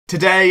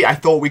Today, I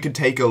thought we could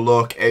take a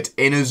look at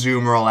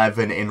Inazuma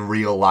 11 in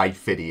real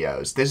life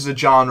videos. This is a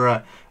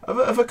genre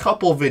of a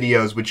couple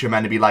videos which are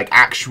meant to be like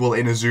actual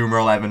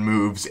Inazuma 11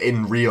 moves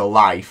in real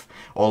life.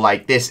 Or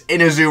like this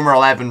Inazuma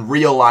 11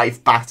 real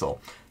life battle.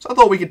 So I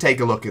thought we could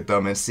take a look at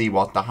them and see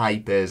what the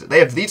hype is.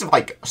 These have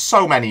like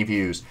so many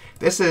views.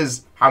 This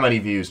is, how many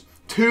views?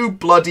 2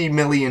 bloody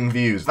million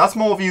views. That's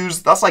more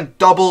views, that's like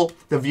double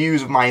the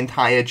views of my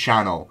entire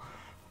channel.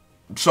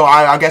 So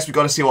I guess we've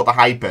got to see what the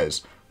hype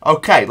is.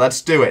 Okay,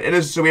 let's do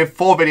it. So we have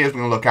 4 videos we're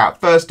going to look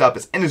at. First up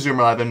is Inazuma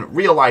 11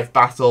 real life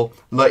battle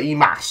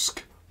Layton.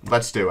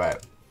 Let's do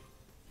it.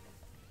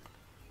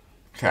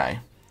 Okay,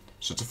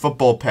 so it's a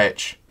football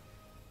pitch.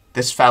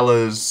 This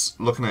fella's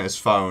looking at his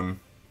phone.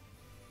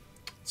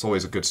 It's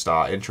always a good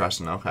start.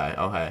 Interesting. Okay,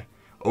 okay.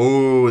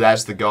 Oh,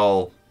 there's the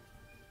goal.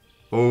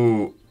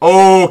 Oh,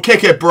 oh,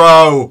 kick it,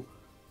 bro.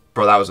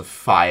 Bro, that was a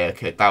fire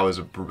kick. That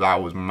was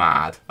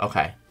mad.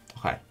 Okay,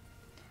 okay.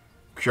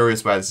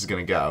 Curious where this is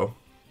gonna go.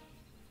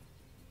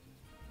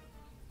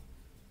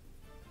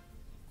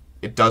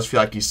 It does feel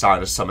like he's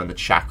starting to summon the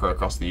chakra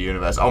across the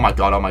universe. Oh my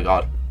god, oh my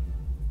god.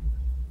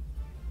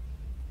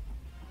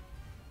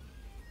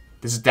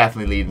 This is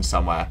definitely leading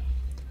somewhere.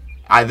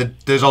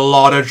 There's a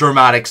lot of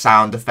dramatic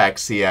sound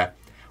effects here.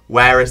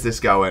 Where is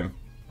this going?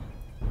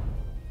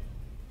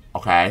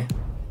 Okay.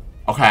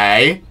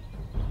 Okay.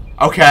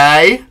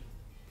 Okay.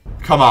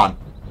 Come on.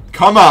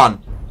 Come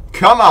on.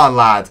 Come on,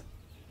 lad.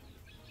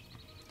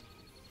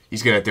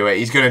 He's gonna do it.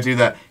 He's gonna do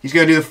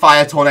the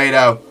fire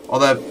tornado. Or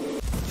the...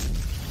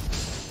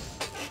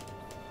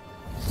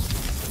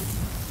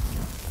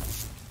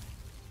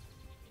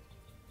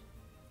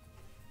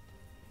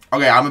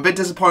 Okay, I'm a bit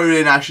disappointed we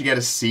didn't actually get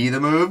to see the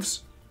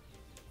moves.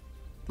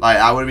 Like,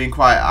 that would have been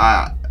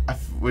quite...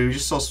 we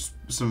just saw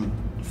some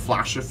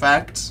flash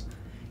effects.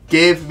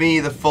 Give me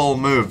the full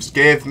moves.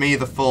 Give me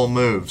the full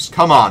moves.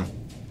 Come on.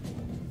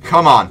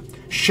 Come on.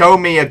 Show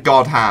me a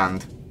god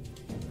hand.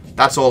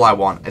 That's all I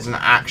want, is an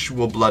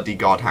actual bloody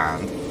god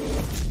hand.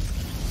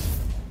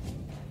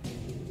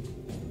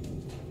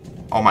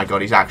 Oh my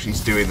god, he's actually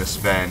doing the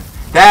spin.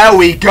 There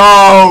we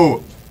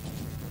go!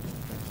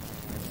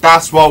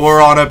 That's what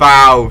we're on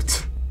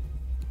about.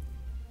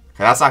 Okay,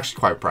 that's actually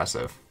quite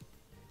impressive.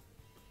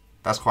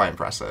 That's quite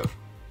impressive.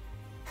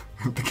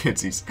 The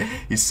kid's,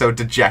 he's so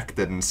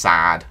dejected and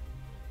sad.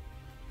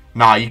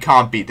 Nah, you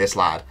can't beat this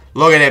lad.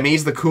 Look at him,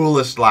 he's the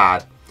coolest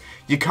lad.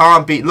 You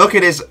can't beat, look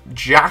at his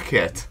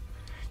jacket.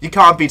 You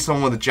can't beat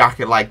someone with a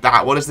jacket like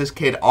that. What is this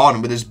kid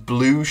on with his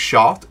blue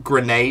shot?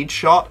 Grenade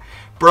shot?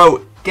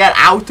 Bro, get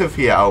out of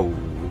here. Oh.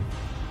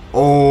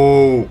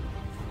 Oh.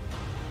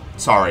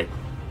 Sorry.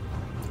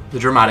 The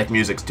dramatic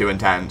music's too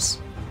intense.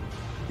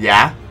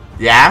 Yeah?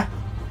 Yeah?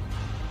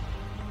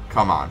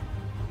 Come on.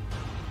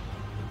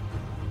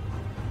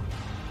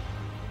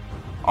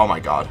 Oh my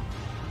god.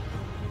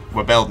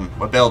 We're building.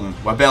 We're building.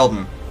 We're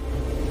building.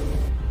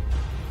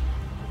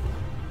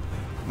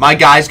 My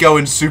guy's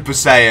going Super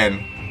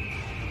Saiyan.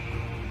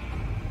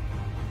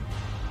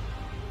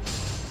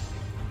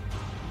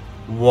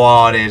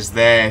 What is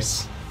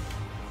this?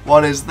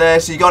 What is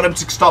this? You got him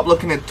to stop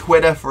looking at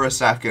Twitter for a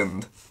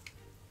second.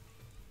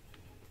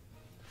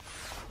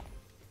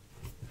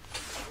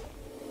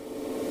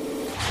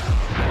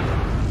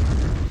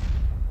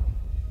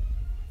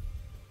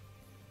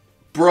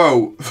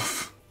 Bro.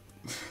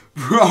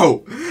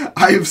 Bro,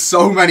 I have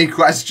so many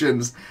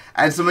questions,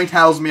 and something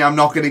tells me I'm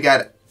not going to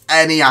get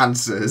any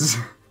answers.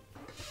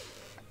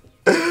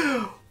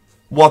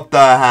 What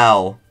the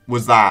hell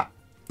was that?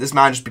 This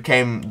man just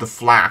became the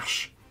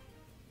Flash.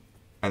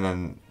 And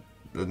then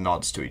the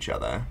nods to each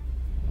other.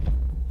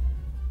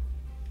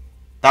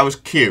 That was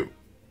cute.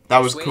 That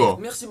was cool.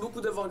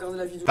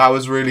 That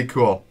was really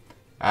cool.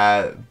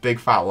 Big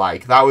fat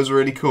like. That was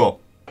really cool.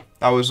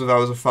 That was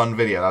a fun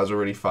video. That was a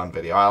really fun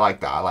video. I like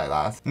that. I like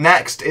that.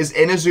 Next is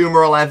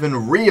Inazuma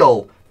 11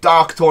 Real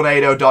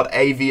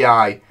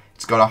DarkTornado.avi.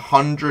 It's got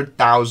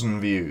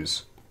 100,000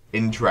 views.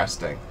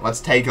 Interesting.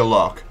 Let's take a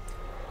look.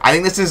 I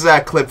think this is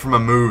a clip from a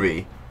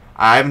movie.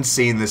 I haven't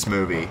seen this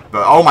movie,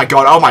 but oh my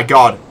god, oh my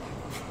god.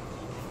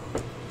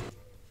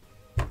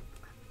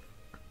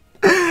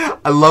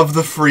 I love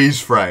the freeze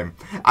frame.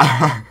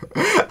 I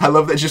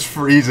love that it just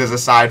freezes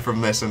aside from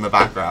this in the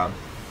background.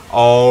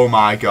 Oh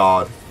my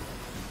god.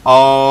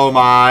 Oh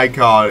my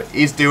god.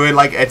 He's doing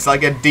like, it's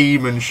like a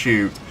demon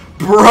shoot.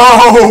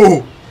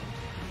 Bro!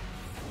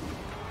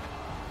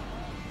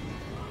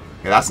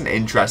 Yeah, that's an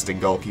interesting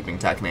goalkeeping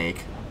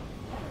technique.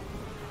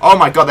 Oh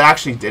my god,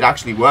 it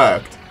actually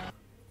worked.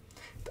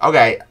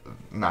 Okay.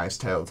 Nice,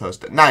 tail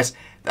toasted. Nice.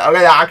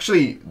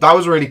 Okay, that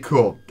was really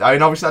cool. I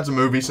mean, obviously that's a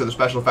movie, so the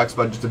special effects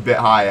budget's a bit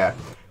higher.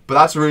 But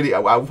that's really...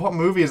 what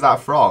movie is that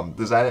from?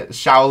 Is that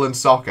Shaolin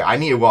Soccer? I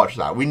need to watch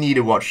that. We need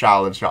to watch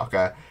Shaolin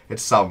Soccer at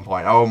some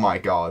point. Oh my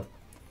god.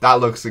 That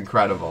looks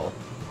incredible.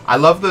 I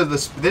love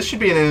this should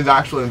be an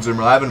actual Inazuma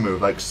 11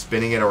 move, like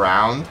spinning it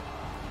around.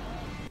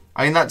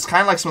 I mean, that's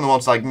kind of like some of the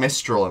ones like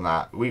Mistral and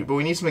that. But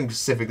we need something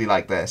specifically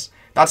like this.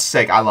 That's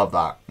sick. I love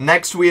that.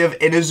 Next, we have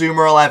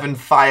Inazuma 11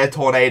 Fire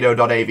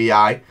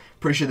Tornado.avi.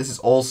 Pretty sure this is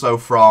also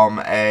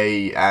from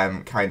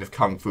a kind of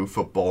kung fu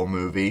football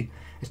movie.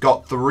 It's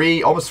got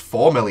almost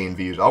 4 million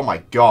views. Oh my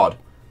god.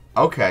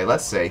 Okay,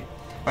 let's see.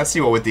 Let's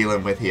see what we're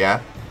dealing with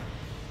here.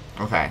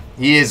 Okay,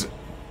 he is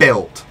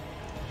built.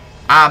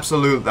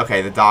 Absolute.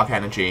 Okay, the dark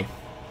energy.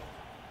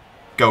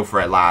 Go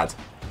for it, lad.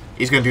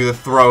 He's going to do the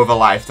throw of a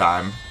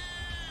lifetime.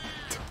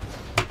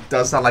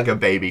 Does sound like a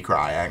baby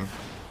crying.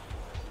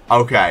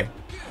 Okay.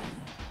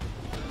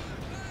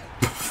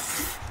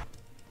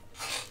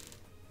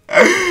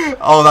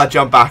 Oh, that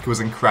jump back was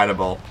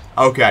incredible.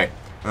 Okay.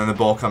 And then the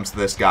ball comes to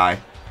this guy.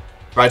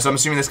 Right, so I'm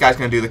assuming this guy's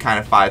going to do the kind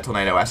of fire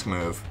tornado-esque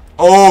move.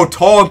 Oh,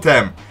 taunt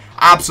him!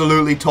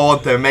 Absolutely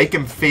taunt him. Make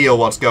him feel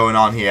what's going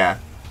on here.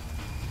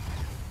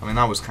 I mean,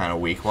 that was kind of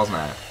weak, wasn't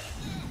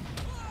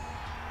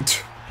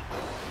it?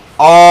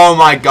 Oh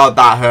my god,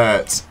 that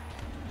hurts.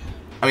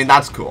 I mean,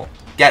 that's cool.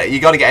 Get it. You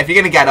gotta get. If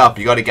you're gonna get up,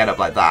 you gotta get up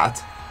like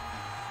that.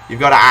 You've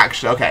got to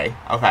actually. Okay.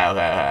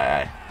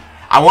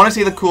 I want to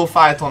see the cool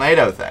fire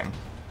tornado thing.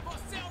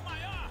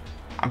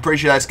 I'm pretty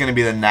sure that's gonna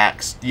be the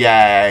next.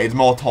 Yeah, it's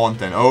more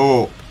taunting.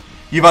 Oh.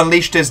 You've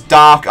unleashed his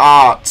dark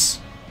arts.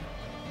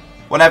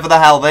 Whatever the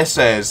hell this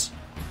is.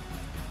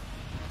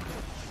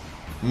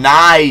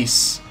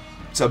 Nice.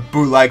 It's a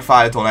bootleg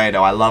fire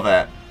tornado. I love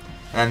it.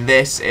 And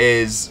this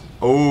is...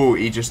 Oh,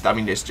 he just... I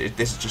mean, this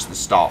is just the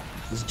stop.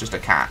 This is just a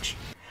catch.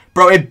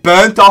 Bro, it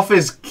burnt off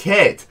his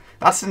kit.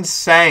 That's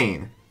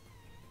insane.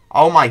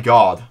 Oh my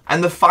god.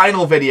 And the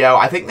final video,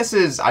 I think this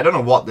is... I don't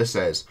know what this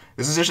is.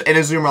 This is just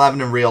Inazuma 11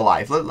 in real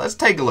life. Let's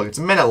take a look. It's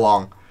a minute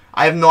long.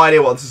 I have no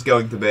idea what this is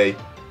going to be.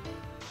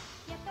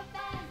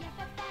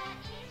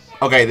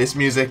 Okay, this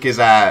music is,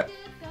 yeah.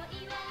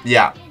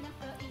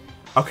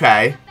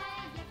 Okay.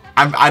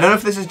 I don't know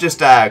if this is just,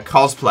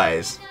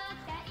 cosplays.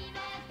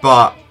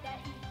 But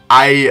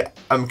I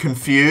am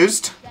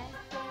confused.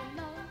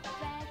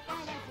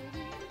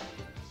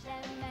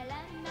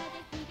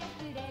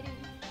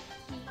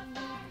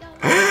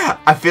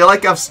 I feel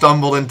like I've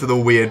stumbled into the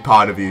weird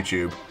part of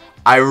YouTube.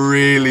 I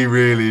really,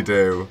 really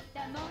do.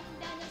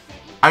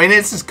 I mean,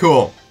 this is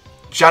cool.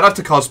 Shout out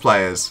to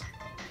cosplayers.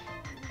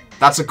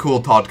 That's a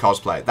cool Todd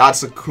cosplay.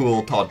 That's a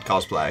cool Todd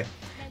cosplay.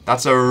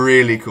 That's a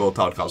really cool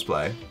Todd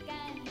cosplay.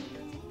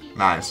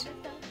 Nice.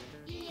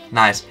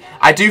 Nice.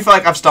 I do feel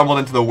like I've stumbled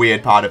into the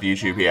weird part of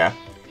YouTube here.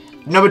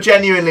 No, but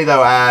genuinely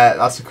though,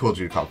 that's a cool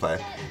dude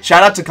cosplay.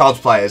 Shout out to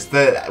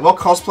cosplayers. What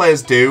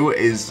cosplayers do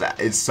is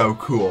so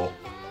cool.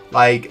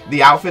 Like,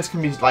 the outfits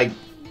can be, like,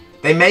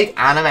 they make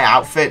anime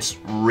outfits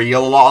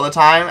real a lot of the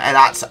time, and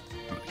that's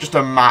just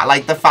a mad,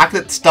 like, the fact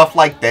that stuff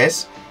like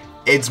this,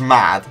 it's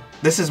mad.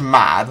 This is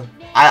mad.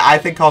 I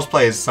think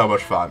cosplay is so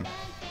much fun.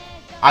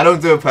 I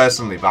don't do it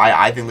personally, but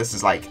I think this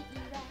is, like,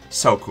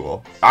 so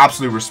cool.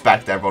 Absolute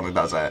respect to everyone who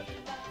does it.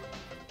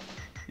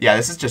 Yeah,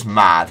 this is just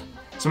mad.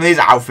 Some of these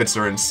outfits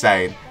are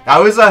insane. That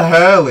was a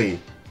Hurley.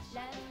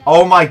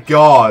 Oh my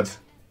god.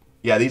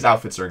 Yeah, these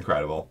outfits are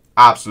incredible.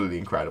 Absolutely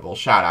incredible.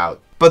 Shout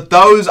out. But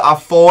those are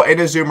 4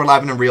 Inazuma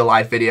 11 in real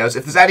life videos.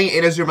 If there's any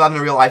Inazuma 11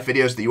 in real life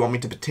videos that you want me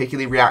to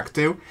particularly react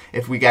to,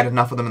 if we get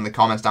enough of them in the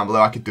comments down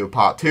below, I could do a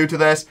part 2 to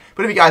this.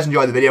 But if you guys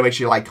enjoyed the video, make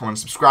sure you like, comment, and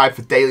subscribe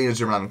for daily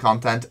Inazuma 11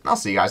 content. And I'll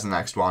see you guys in the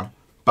next one.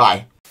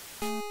 Bye.